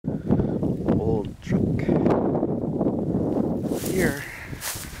old truck here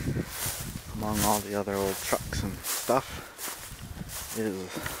among all the other old trucks and stuff is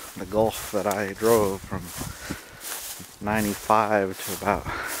the Golf that I drove from 95 to about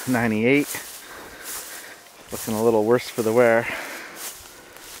 98. Looking a little worse for the wear.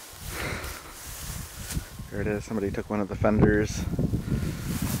 There it is. Somebody took one of the fenders. And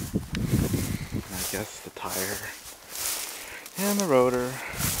I guess the tire and the rotor.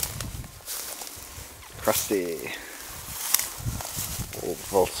 Crusty old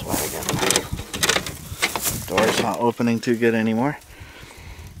Volkswagen. Door's not opening too good anymore.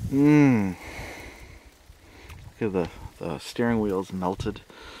 Look at the steering wheel's melted.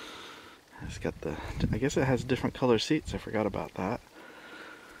 It's got the, I guess it has different color seats. I forgot about that.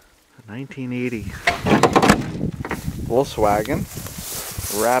 1980 Volkswagen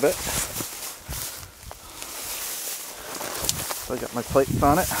Rabbit. So I got my plates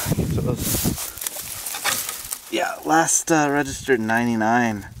on it. I guess it was, yeah, last registered in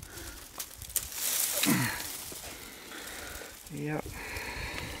 99. Yep.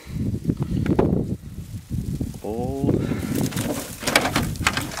 Old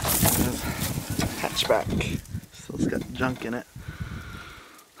hatchback. Still's got junk in it.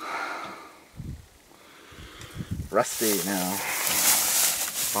 Rusty now.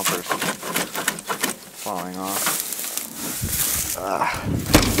 Bumpers falling off.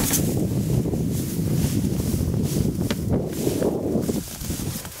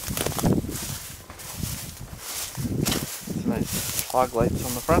 It's nice fog lights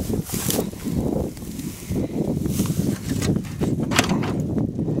on the front.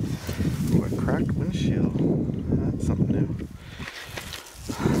 Ooh, a cracked windshield. That's something new.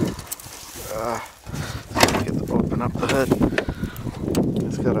 Open up the hood.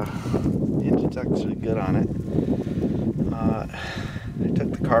 It's got a engine's actually good on it. I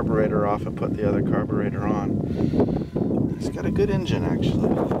took the carburetor off and put the other carburetor on. It's got a good engine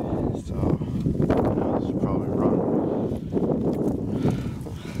actually. So this is probably wrong.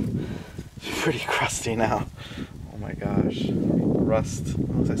 It's pretty crusty now. Oh my gosh. Rust.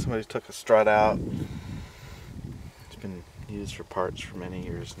 Looks like somebody took a strut out. It's been used for parts for many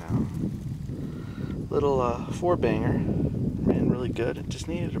years now. Little four banger, ran really good. It just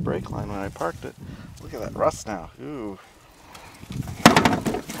needed a brake line when I parked it. Look at that rust now. Ooh.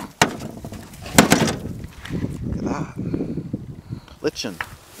 Look at that. Lichen.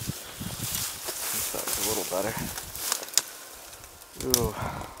 This side's a little better. Ooh.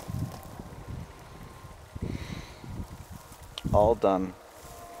 All done.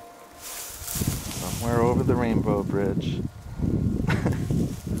 Somewhere over the Rainbow Bridge.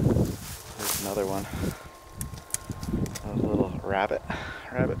 Another one. A little rabbit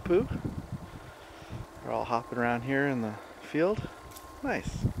poo. They're all hopping around here in the field. Nice.